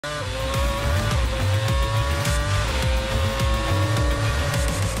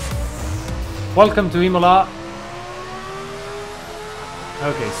Welcome to Imola.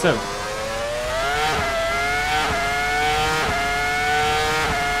 Okay, so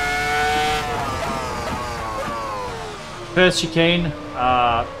first chicane,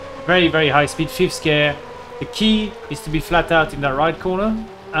 very high speed, 5th gear. The key is to be flat out in that right corner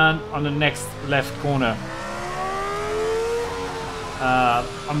and on the next left corner.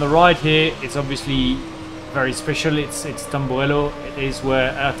 On the right here, it's obviously very special. It's Tamburello. It is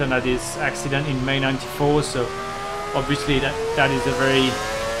where Ayrton had his accident in May '94. So obviously that is a very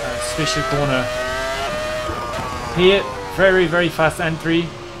special corner. Here, very fast entry.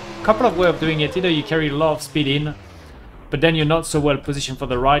 Couple of ways of doing it. Either you carry a lot of speed in, but then you're not so well positioned for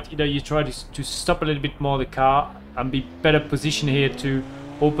the right. Either you try to stop a little bit more the car and be better positioned here to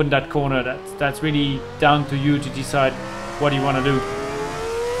open that corner. That's really down to you to decide what you want to do.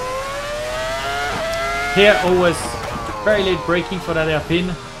 Here, always very late braking for that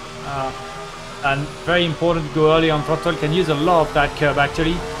hairpin, and very important to go early on throttle. Can use a lot of that curb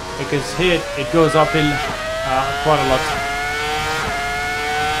actually, because here it goes uphill quite a lot.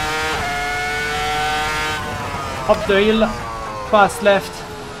 Up the hill, fast left,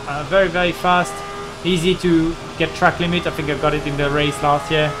 very fast, easy to get track limit. I think I got it in the race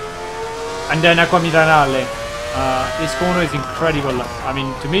last year. And then Acqua Minerale. This corner is incredible. I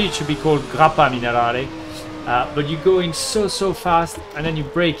mean, to me it should be called Grappa Minerale. But you go in so fast, and then you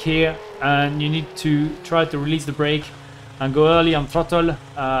brake here, and you need to try to release the brake and go early on throttle.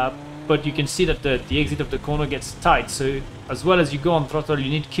 But you can see that the exit of the corner gets tight, so as well as you go on throttle, you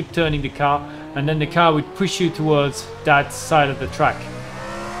need to keep turning the car, and then the car would push you towards that side of the track.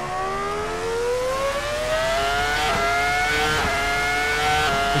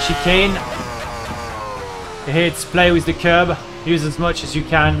 The chicane, here it's play with the curb, use as much as you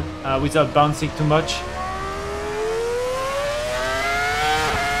can without bouncing too much.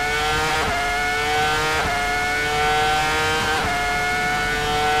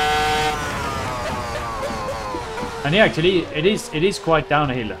 And yeah, actually, it is quite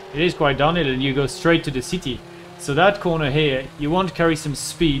downhill. It is quite downhill, and you go straight to the city. So that corner here, you want to carry some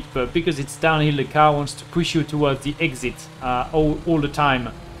speed, but because it's downhill, the car wants to push you towards the exit all the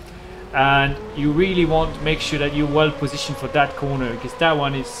time. And you really want to make sure that you're well positioned for that corner, because that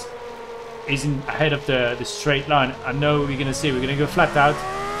one isn't ahead of the straight line. I know we're gonna see. We're gonna go flat out,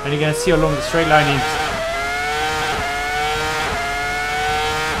 and you're gonna see how long the straight line is.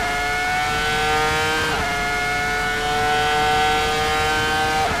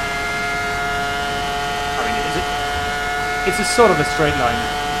 It's a sort of a straight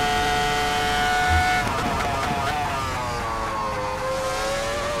line.